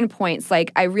certain points,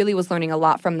 I really was learning a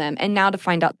lot from them. And now to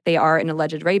find out they are an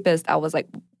alleged rapist, I was like,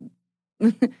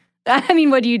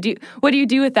 what do you do? What do you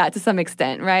do with that to some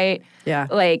extent, right? Yeah.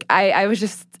 I was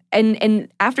just, and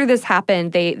after this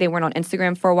happened, they weren't on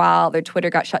Instagram for a while. Their Twitter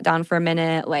got shut down for a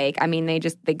minute.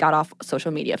 They got off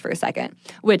social media for a second,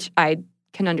 which I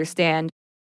can understand.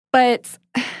 But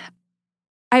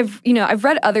I've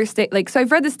read other so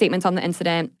I've read the statements on the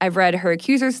incident. I've read her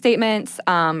accuser's statements,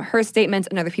 her statements,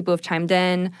 and other people have chimed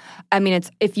in.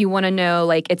 It's, if you want to know,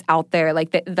 it's out there.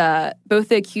 Both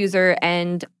the accuser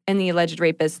and the alleged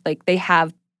rapist, they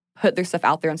have put their stuff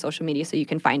out there on social media so you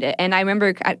can find it. And I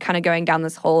remember kind of going down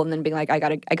this hole and then being like, I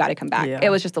gotta come back. Yeah.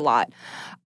 It was just a lot.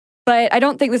 But I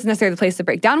don't think this is necessarily the place to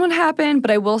break down what happened.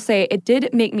 But I will say it did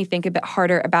make me think a bit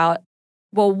harder about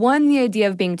well, one, the idea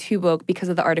of being too woke because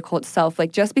of the article itself.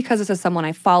 Like, just because this is someone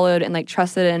I followed and like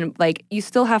trusted, and like you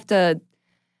still have to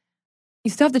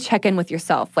check in with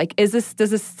yourself. Like, does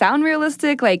this sound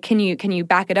realistic? Like, can you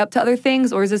back it up to other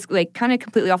things, or is this like kind of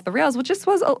completely off the rails? Which just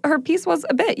was her piece was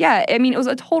a bit. Yeah, I mean, it was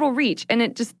a total reach, and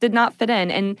it just did not fit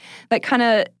in, and that kind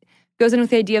of goes in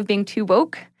with the idea of being too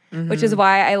woke. Which is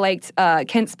why I liked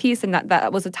Kent's piece, and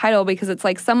that was a title, because it's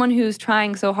like someone who's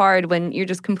trying so hard when you're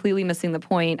just completely missing the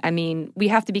point. I mean, we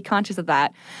have to be conscious of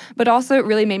that. But also it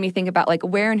really made me think about like,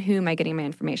 where and who am I getting my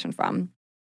information from?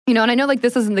 You know, and I know like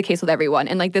this isn't the case with everyone.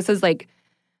 And like this is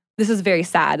very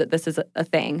sad that this is a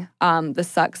thing. This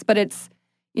sucks. But it's,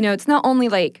 you know, it's not only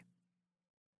like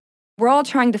we're all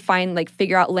trying to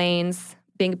figure out lanes,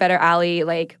 being a better ally,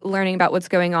 like learning about what's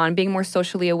going on, being more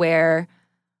socially aware.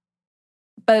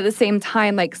 But at the same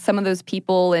time, like some of those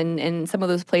people and some of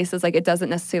those places, like it doesn't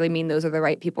necessarily mean those are the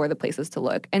right people or the places to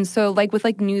look. And so like with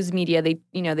like news media, they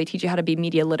teach you how to be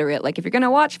media literate. Like if you're going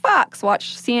to watch Fox,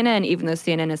 watch CNN, even though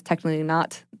CNN is technically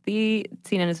not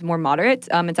CNN is more moderate.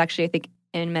 It's actually, I think,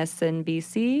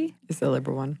 MSNBC. It's the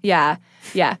liberal one. Yeah.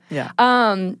 Yeah.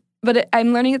 But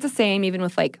I'm learning it's the same even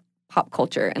with like pop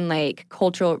culture and like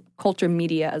culture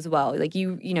media as well. Like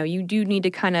you do need to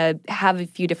kind of have a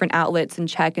few different outlets and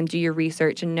check and do your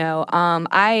research and know.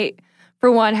 I, for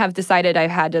one, have decided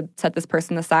I've had to set this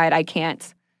person aside. I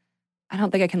don't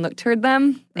think I can look toward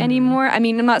them anymore. I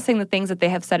mean, I'm not saying the things that they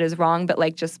have said is wrong, but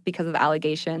like just because of the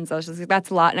allegations, I was just like, that's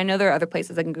a lot. And I know there are other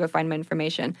places I can go find my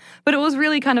information. But it was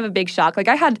really kind of a big shock. Like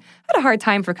I had a hard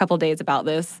time for a couple days about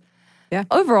this. Yeah.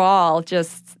 Overall,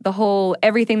 just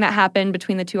everything that happened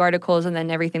between the two articles and then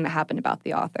everything that happened about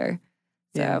the author.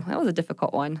 So that was a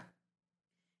difficult one.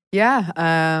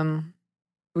 Yeah.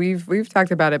 We've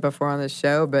talked about it before on this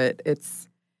show, but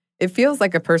it feels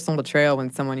like a personal betrayal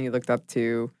when someone you looked up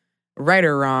to, right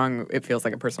or wrong, it feels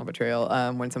like a personal betrayal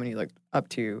when someone you looked up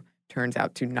to turns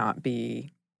out to not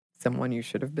be someone you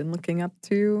should have been looking up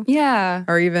to. Yeah.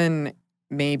 Or even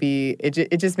maybe it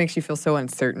just makes you feel so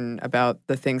uncertain about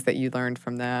the things that you learned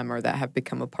from them or that have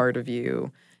become a part of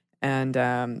you. And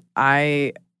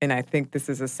I think this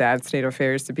is a sad state of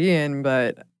affairs to be in,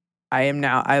 but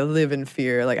I live in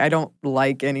fear. Like I don't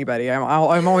like anybody.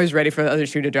 I'm always ready for the other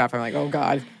shoe to drop. I'm like, oh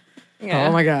God. Yeah.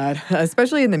 Oh my God.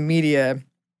 Especially in the media.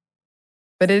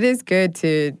 But it is good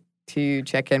to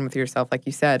check in with yourself, like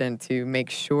you said, and to make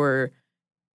sure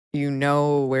you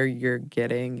know where you're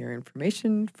getting your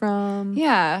information from.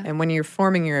 Yeah. And when you're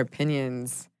forming your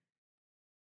opinions,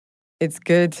 it's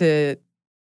good to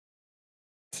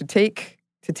take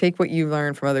what you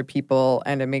learn from other people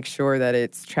and to make sure that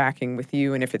it's tracking with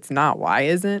you. And if it's not, why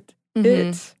isn't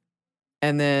it?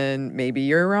 And then maybe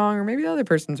you're wrong, or maybe the other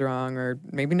person's wrong, or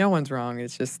maybe no one's wrong.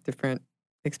 It's just different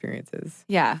experiences.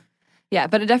 Yeah. Yeah,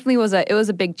 but it definitely was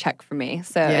a big check for me.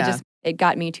 So it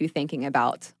got me to thinking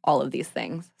about all of these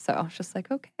things. So I was just like,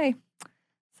 okay.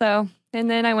 So, and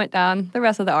then I went down the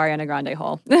rest of the Ariana Grande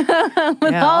hole with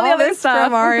all the other stuff.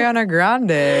 From Ariana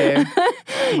Grande.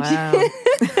 Wow.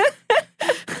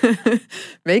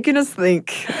 Making us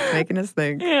think.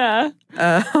 Yeah.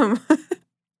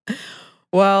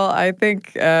 Well, I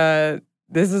think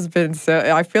this has been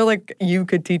I feel like you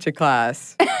could teach a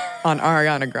class on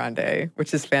Ariana Grande,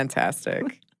 which is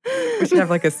fantastic. We should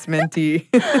have like a Sminty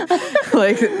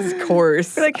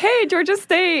course. Like, hey, Georgia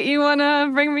State, you want to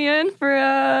bring me in for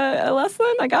a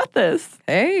lesson? I got this.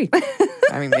 Hey,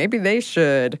 I mean, maybe they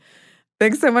should.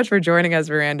 Thanks so much for joining us,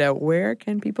 Miranda. Where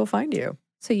can people find you?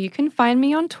 So you can find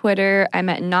me on Twitter. I'm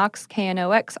at Knox,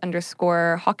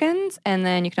 KNOX_Hawkins. And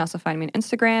then you can also find me on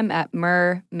Instagram at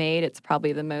mermaid. It's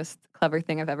probably the most clever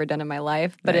thing I've ever done in my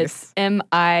life. But It's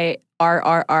MIRRR_MADE.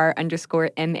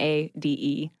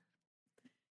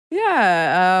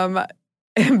 Yeah,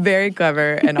 very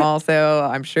clever. And also,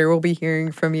 I'm sure we'll be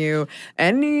hearing from you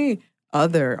any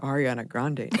other Ariana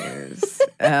Grande news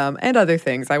and other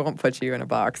things. I won't put you in a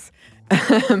box.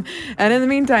 And in the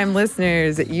meantime,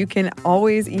 listeners, you can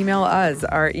always email us.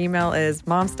 Our email is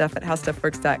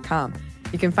momstuff@howstuffworks.com.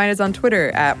 You can find us on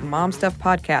Twitter at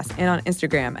momstuffpodcast and on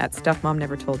Instagram at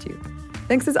stuffmomnevertoldyou.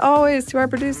 Thanks as always to our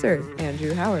producer,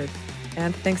 Andrew Howard.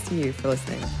 And thanks to you for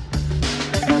listening.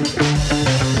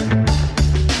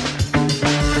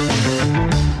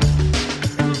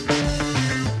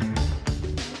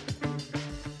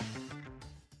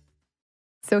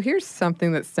 So here's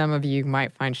something that some of you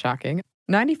might find shocking.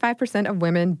 95% of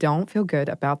women don't feel good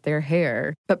about their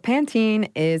hair, but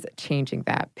Pantene is changing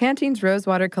that. Pantene's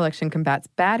Rosewater collection combats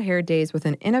bad hair days with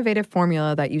an innovative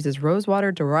formula that uses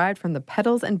rosewater derived from the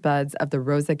petals and buds of the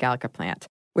Rosa gallica plant.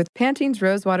 With Pantene's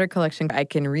Rosewater collection, I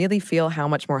can really feel how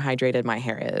much more hydrated my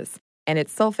hair is. And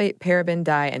it's sulfate, paraben,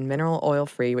 dye, and mineral oil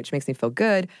free, which makes me feel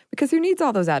good because who needs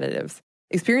all those additives?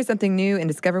 Experience something new and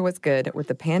discover what's good with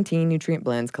the Pantene Nutrient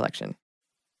Blends collection.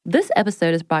 This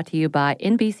episode is brought to you by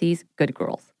NBC's Good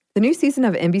Girls. The new season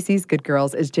of NBC's Good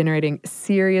Girls is generating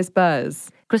serious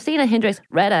buzz. Christina Hendricks,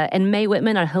 Retta, and Mae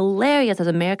Whitman are hilarious as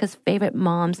America's favorite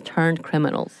moms turned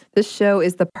criminals. This show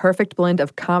is the perfect blend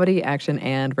of comedy, action,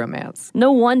 and romance.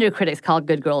 No wonder critics call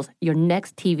Good Girls your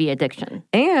next TV addiction.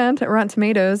 And Rotten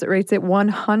Tomatoes rates it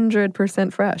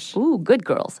 100% fresh. Ooh, Good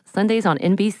Girls, Sundays on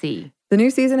NBC. The new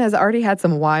season has already had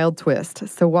some wild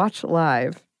twists, so watch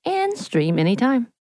live. And stream anytime.